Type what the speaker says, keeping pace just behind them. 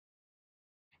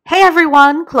Hey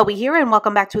everyone, Chloe here, and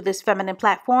welcome back to this feminine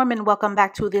platform and welcome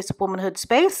back to this womanhood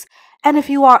space. And if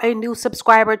you are a new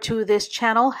subscriber to this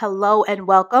channel, hello and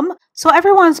welcome. So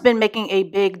everyone's been making a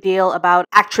big deal about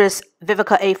actress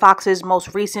Vivica A. Fox's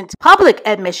most recent public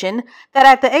admission that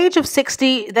at the age of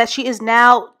 60 that she is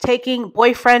now taking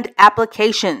boyfriend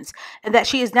applications and that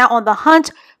she is now on the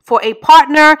hunt for a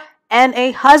partner and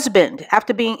a husband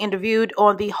after being interviewed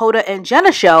on the Hoda and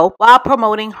Jenna show while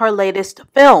promoting her latest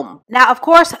film. Now, of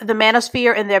course, the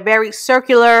manosphere and their very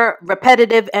circular,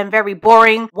 repetitive, and very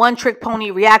boring one-trick pony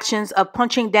reactions of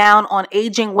punching down on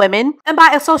aging women, and by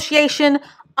association,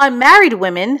 unmarried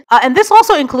women, and this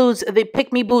also includes the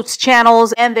Pick Me Boots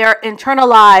channels and their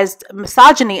internalized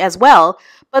misogyny as well,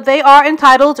 but they are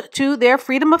entitled to their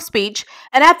freedom of speech,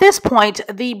 and at this point,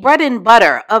 the bread and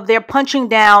butter of their punching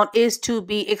down is to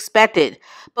be expected.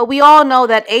 But we all know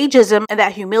that ageism and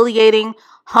that humiliating,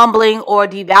 humbling, or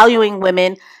devaluing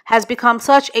women has become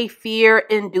such a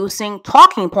fear-inducing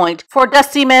talking point for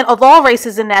dusty men of all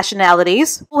races and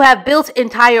nationalities who have built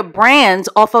entire brands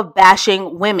off of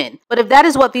bashing women. But if that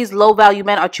is what these low-value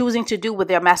men are choosing to do with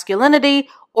their masculinity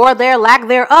or their lack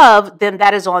thereof, then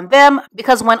that is on them,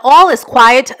 because when all is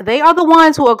quiet, they are the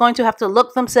ones who are going to have to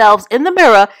look themselves in the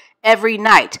mirror every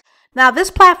night. Now,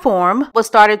 this platform was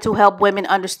started to help women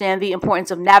understand the importance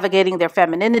of navigating their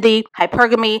femininity,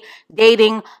 hypergamy,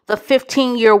 dating, the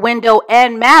 15-year window,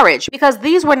 and marriage, because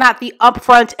these were not the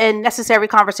upfront and necessary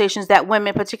conversations that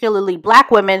women, particularly Black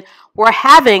women, were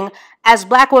having, as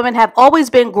Black women have always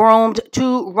been groomed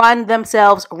to run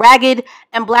themselves ragged,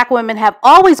 and Black women have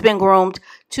always been groomed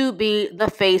to be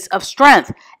the face of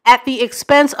strength at the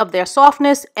expense of their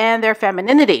softness and their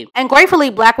femininity. And gratefully,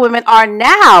 Black women are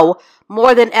now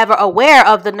more than ever aware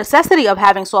of the necessity of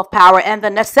having soft power and the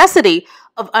necessity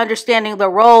of understanding the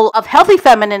role of healthy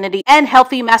femininity and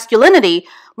healthy masculinity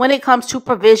when it comes to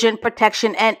provision,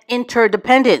 protection, and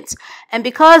interdependence. And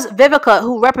because Vivica,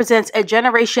 who represents a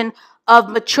generation of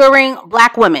maturing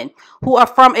Black women who are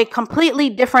from a completely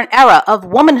different era of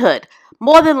womanhood,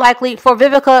 more than likely for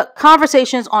Vivica,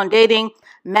 conversations on dating,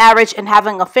 marriage, and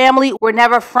having a family were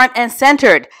never front and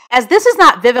centered, as this is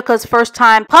not Vivica's first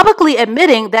time publicly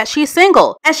admitting that she's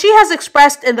single, and she has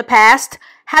expressed in the past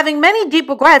having many deep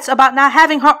regrets about not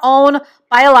having her own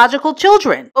biological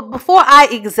children. But before I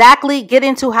exactly get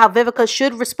into how Vivica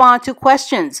should respond to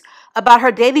questions about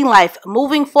her dating life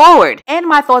moving forward, and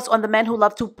my thoughts on the men who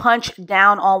love to punch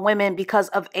down on women because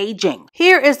of aging,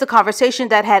 here is the conversation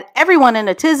that had everyone in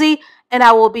a tizzy, and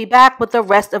I will be back with the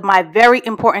rest of my very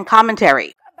important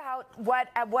commentary.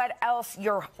 About what else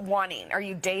you're wanting? Are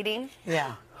you dating?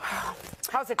 Yeah.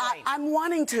 How's it going? I'm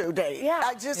wanting to date.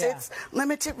 Yeah. It's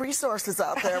limited resources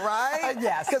out there, right?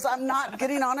 Yes. Because I'm not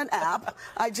getting on an app.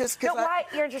 Why?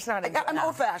 You're just not into I'm it.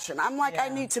 old fashioned. I'm like, I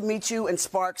need to meet you and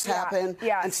sparks happen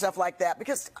and stuff like that.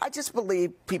 Because I just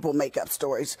believe people make up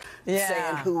stories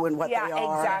saying who and what they are.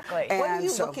 Yeah, exactly. And What are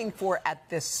you looking for at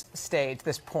this stage,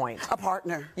 this point? a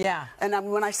partner. Yeah.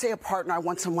 And when I say a partner, I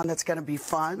want someone that's going to be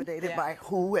fun, intimidated by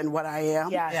who and what I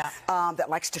am. Yes. That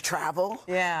likes to travel.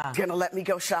 Yeah. Going to let me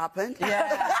go shopping. Yeah.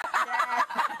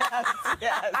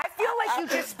 Yes. I feel like you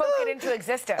just spoke it into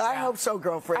existence. I hope so,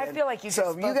 girlfriend. I feel like you so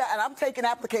just you spoke- got, and I'm taking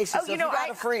applications. Oh, so you know, if you got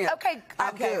a friend. Okay.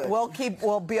 I'm good.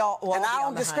 We'll be all. We'll And all I be don't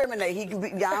on the hunt. discriminate. He can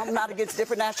be, I'm not against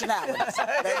different nationalities.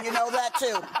 Then you know that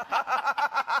too.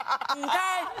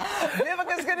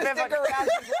 Vivica's gonna stick around.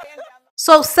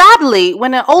 So sadly,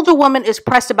 when an older woman is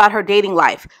pressed about her dating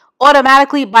life,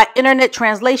 automatically by internet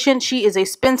translation, she is a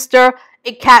spinster,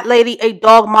 a cat lady, a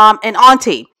dog mom, an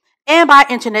auntie. And by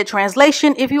internet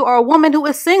translation, if you are a woman who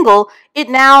is single, it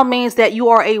now means that you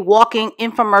are a walking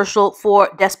infomercial for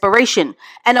desperation.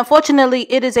 And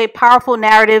unfortunately, it is a powerful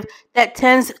narrative that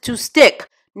tends to stick,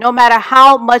 no matter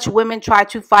how much women try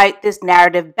to fight this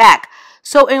narrative back.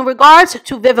 So in regards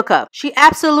to Vivica, she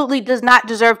absolutely does not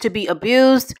deserve to be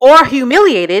abused or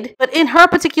humiliated, but in her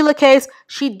particular case,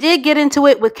 she did get into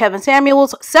it with Kevin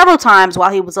Samuels several times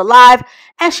while he was alive,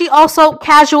 and she also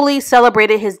casually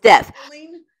celebrated his death.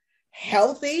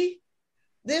 Healthy,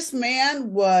 this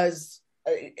man was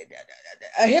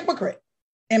a hypocrite,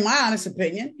 in my honest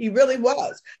opinion. He really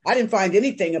was. I didn't find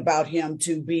anything about him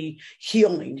to be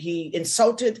healing. He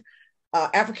insulted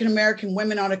African-American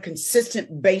women on a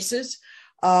consistent basis.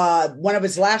 One of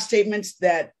his last statements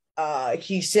that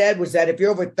he said was that if you're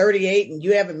over 38 and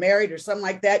you haven't married or something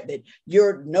like that, that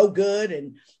you're no good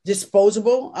and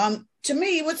disposable. To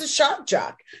me, he was a shock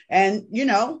jock. And, you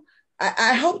know,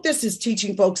 I hope this is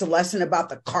teaching folks a lesson about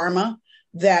the karma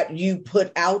that you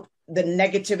put out, the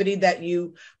negativity that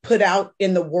you put out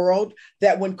in the world,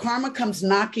 that when karma comes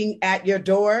knocking at your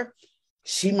door,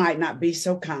 she might not be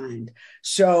so kind.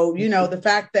 So, you know, the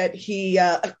fact that he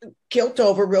killed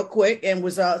over real quick and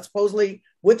was supposedly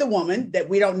with a woman that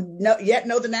we don't yet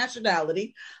know the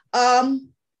nationality.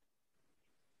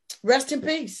 Rest in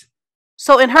peace.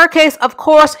 So in her case, of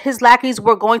course, his lackeys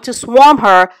were going to swarm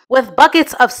her with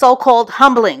buckets of so-called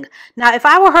humbling. Now, if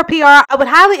I were her PR, I would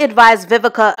highly advise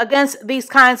Vivica against these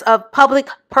kinds of public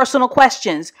personal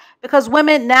questions, because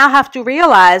women now have to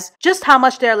realize just how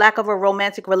much their lack of a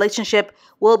romantic relationship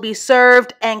will be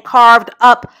served and carved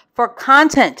up for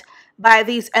content by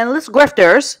these endless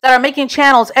grifters that are making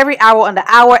channels every hour on the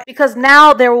hour, because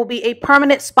now there will be a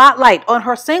permanent spotlight on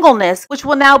her singleness, which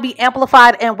will now be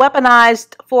amplified and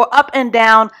weaponized for up and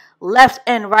down, left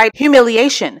and right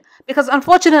humiliation. Because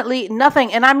unfortunately,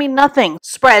 nothing, and I mean nothing,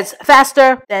 spreads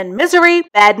faster than misery,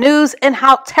 bad news, and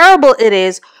how terrible it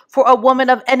is for a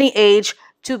woman of any age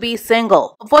to be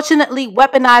single. Unfortunately,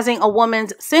 weaponizing a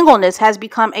woman's singleness has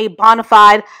become a bona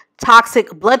fide toxic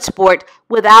blood sport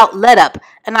without let up.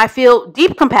 And I feel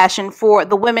deep compassion for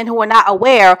the women who are not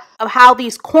aware of how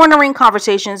these cornering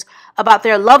conversations about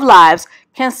their love lives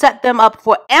can set them up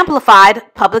for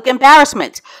amplified public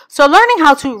embarrassment. So learning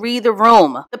how to read the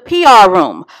room, the PR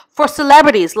room, for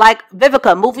celebrities like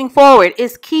Vivica moving forward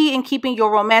is key in keeping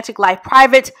your romantic life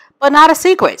private, but not a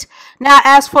secret. Now,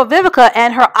 as for Vivica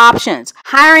and her options,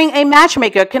 hiring a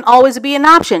matchmaker can always be an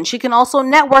option. She can also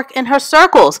network in her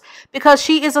circles because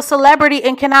she is a celebrity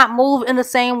and cannot move in the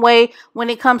same way when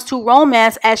it comes to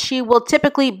romance, as she will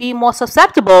typically be more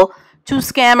susceptible to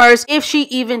scammers if she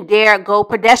even dare go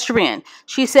pedestrian.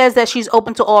 She says that she's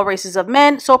open to all races of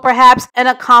men, so perhaps an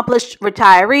accomplished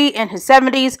retiree in his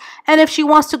 70s, and if she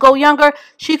wants to go younger,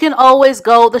 she can always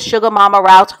go the sugar mama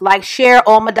route like Cher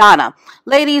or Madonna.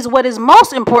 Ladies, what is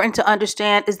most important to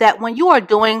understand is that when you are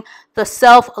doing the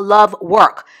self-love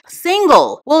work,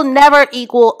 single will never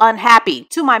equal unhappy.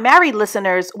 To my married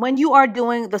listeners, when you are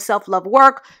doing the self-love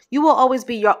work, you will always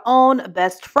be your own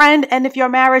best friend, and if your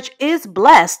marriage is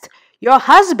blessed, your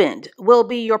husband will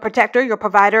be your protector, your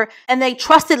provider, and a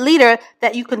trusted leader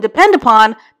that you can depend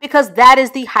upon, because that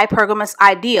is the hypergamous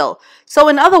ideal. So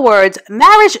in other words,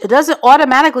 marriage doesn't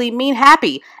automatically mean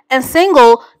happy, and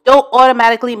single don't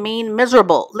automatically mean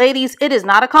miserable. Ladies, it is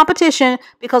not a competition,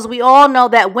 because we all know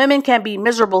that women can be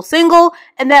miserable single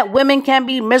and that women can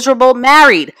be miserable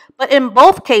married. But in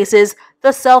both cases,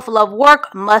 the self-love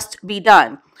work must be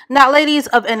done. Now, ladies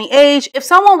of any age, if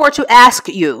someone were to ask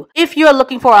you if you're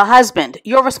looking for a husband,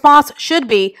 your response should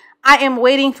be, I am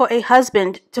waiting for a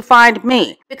husband to find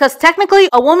me. Because technically,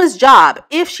 a woman's job,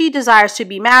 if she desires to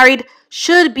be married,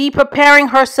 should be preparing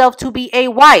herself to be a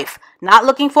wife, not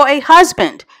looking for a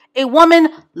husband. A woman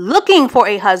looking for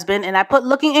a husband, and I put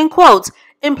looking in quotes,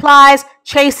 implies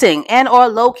chasing and or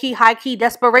low-key, high-key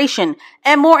desperation,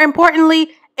 and more importantly,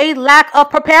 a lack of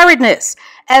preparedness,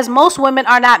 as most women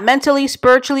are not mentally,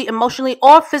 spiritually, emotionally,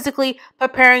 or physically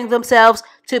preparing themselves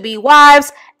to be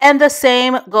wives, and the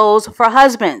same goes for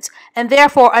husbands, and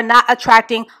therefore are not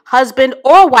attracting husband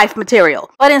or wife material,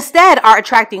 but instead are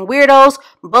attracting weirdos,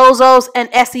 bozos, and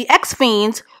sex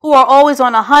fiends who are always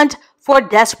on a hunt for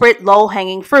desperate,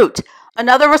 low-hanging fruit.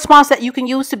 Another response that you can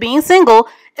use to being single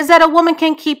is that a woman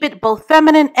can keep it both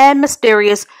feminine and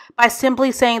mysterious by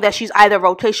simply saying that she's either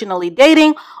rotationally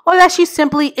dating or that she's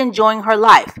simply enjoying her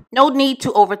life. No need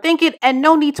to overthink it and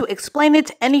no need to explain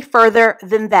it any further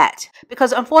than that.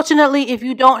 Because unfortunately, if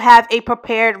you don't have a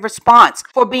prepared response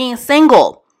for being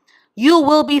single, you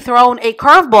will be thrown a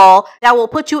curveball that will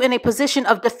put you in a position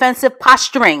of defensive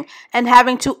posturing and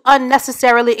having to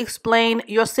unnecessarily explain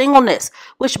your singleness,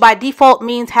 which by default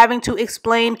means having to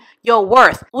explain your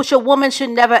worth, which a woman should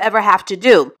never ever have to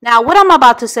do. Now, what I'm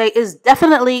about to say is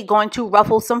definitely going to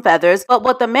ruffle some feathers, but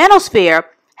what the manosphere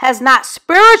has not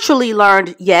spiritually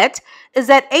learned yet is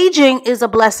that aging is a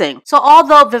blessing. So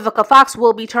although Vivica Fox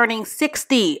will be turning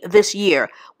 60 this year,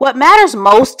 what matters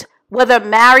most, whether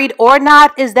married or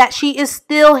not, is that she is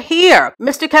still here.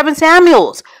 Mr. Kevin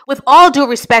Samuels, with all due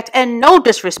respect and no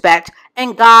disrespect,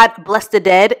 and God bless the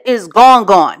dead, is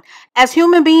gone. As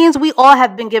human beings, we all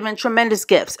have been given tremendous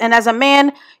gifts. And as a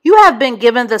man, you have been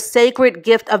given the sacred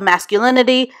gift of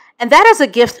masculinity. And that is a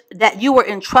gift that you were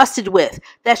entrusted with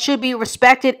that should be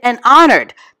respected and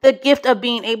honored. The gift of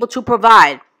being able to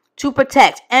provide, to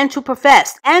protect, and to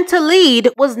profess, and to lead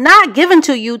was not given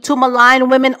to you to malign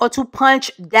women or to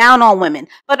punch down on women.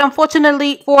 But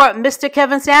unfortunately for Mr.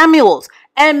 Kevin Samuels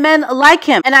and men like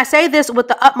him. And I say this with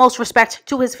the utmost respect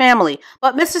to his family.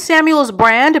 But Mr. Samuel's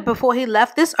brand before he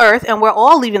left this earth, and we're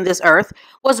all leaving this earth,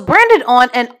 was branded on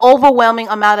an overwhelming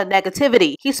amount of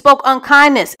negativity. He spoke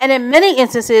unkindness, and in many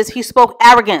instances, he spoke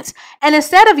arrogance. And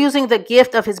instead of using the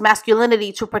gift of his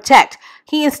masculinity to protect,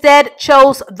 he instead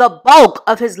chose the bulk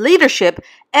of his leadership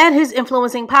and his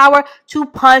influencing power to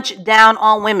punch down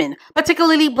on women,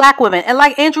 particularly black women. And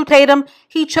like Andrew Tatum,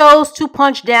 he chose to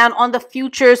punch down on the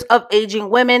futures of aging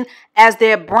women as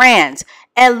their brands.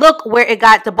 And look where it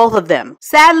got to both of them.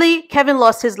 Sadly, Kevin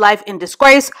lost his life in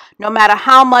disgrace, no matter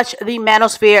how much the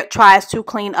manosphere tries to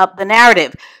clean up the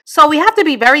narrative. So we have to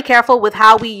be very careful with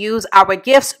how we use our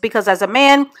gifts, because as a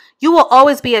man, you will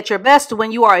always be at your best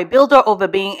when you are a builder over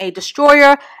being a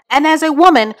destroyer. And as a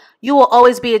woman, you will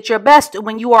always be at your best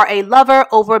when you are a lover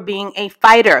over being a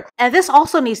fighter. And this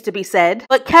also needs to be said,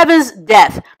 but Kevin's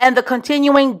death and the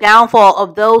continuing downfall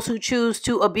of those who choose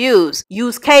to abuse,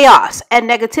 use chaos and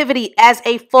negativity as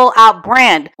a full-out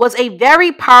brand was a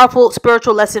very powerful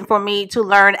spiritual lesson for me to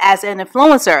learn as an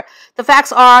influencer. The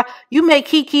facts are, you may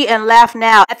kiki and laugh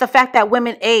now at the fact that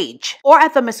women age, or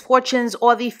at the misfortunes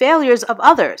or the failures of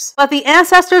others. But the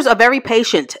ancestors are very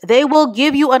patient. They will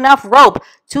give you enough rope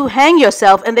to hang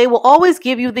yourself, and they will always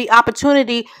give you the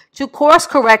opportunity to course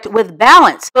correct with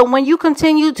balance. But when you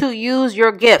continue to use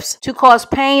your gifts to cause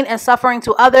pain and suffering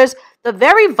to others, the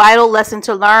very vital lesson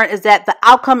to learn is that the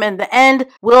outcome in the end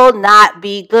will not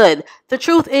be good. The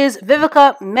truth is,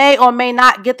 Vivica may or may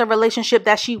not get the relationship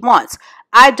that she wants.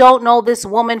 I don't know this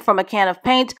woman from a can of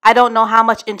paint. I don't know how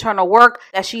much internal work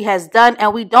that she has done,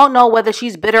 and we don't know whether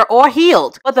she's bitter or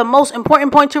healed. But the most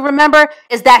important point to remember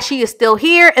is that she is still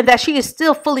here and that she is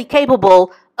still fully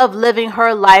capable of living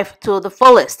her life to the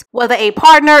fullest, whether a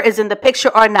partner is in the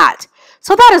picture or not.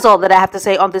 So that is all that I have to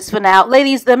say on this for now.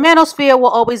 Ladies, the manosphere will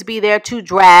always be there to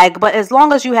drag, but as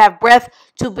long as you have breath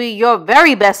to be your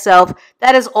very best self,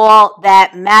 that is all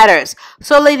that matters.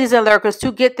 So ladies and lurkers,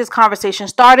 to get this conversation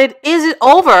started, is it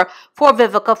over for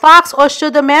Vivica Fox, or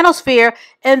should the manosphere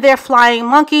and their flying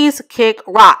monkeys kick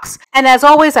rocks? And as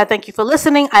always, I thank you for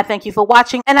listening, I thank you for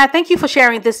watching, and I thank you for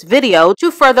sharing this video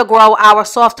to further grow our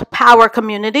soft power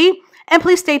community. And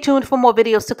please stay tuned for more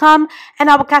videos to come, and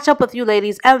I will catch up with you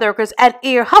ladies and lurkers and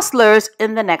ear hustlers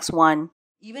in the next one.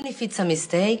 Even if it's a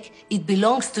mistake, it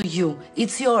belongs to you.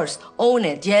 It's yours. Own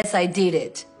it. Yes, I did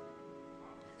it.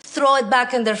 Throw it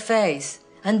back in their face.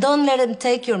 And don't let them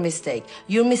take your mistake.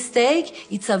 Your mistake,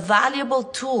 it's a valuable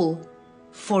tool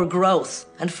for growth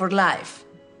and for life.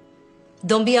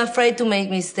 Don't be afraid to make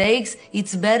mistakes.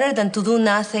 It's better than to do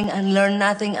nothing and learn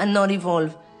nothing and not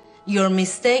evolve. Your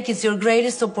mistake is your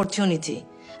greatest opportunity.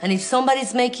 And if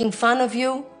somebody's making fun of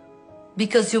you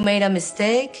because you made a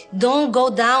mistake, don't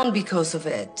go down because of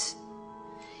it.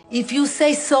 If you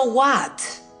say, "So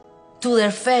what?" to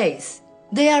their face,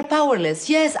 they are powerless.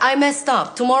 Yes, I messed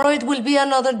up. Tomorrow it will be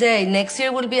another day. Next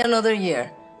year will be another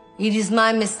year. It is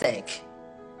my mistake,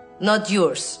 not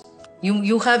yours.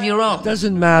 You have your own. It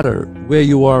doesn't matter where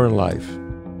you are in life.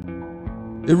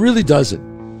 It really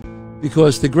doesn't.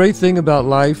 Because the great thing about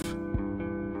life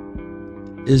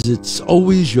is it's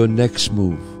always your next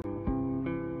move.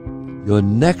 Your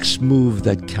next move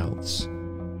that counts.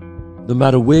 No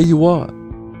matter where you are.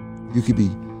 You could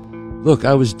be, look,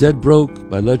 I was dead broke,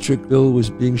 my electric bill was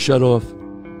being shut off,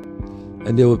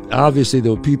 and there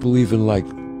were people even like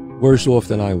worse off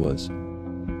than I was.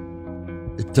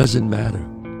 It doesn't matter.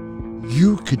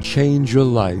 You could change your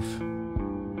life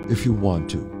if you want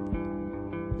to.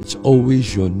 It's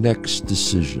always your next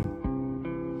decision.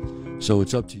 So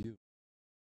it's up to you.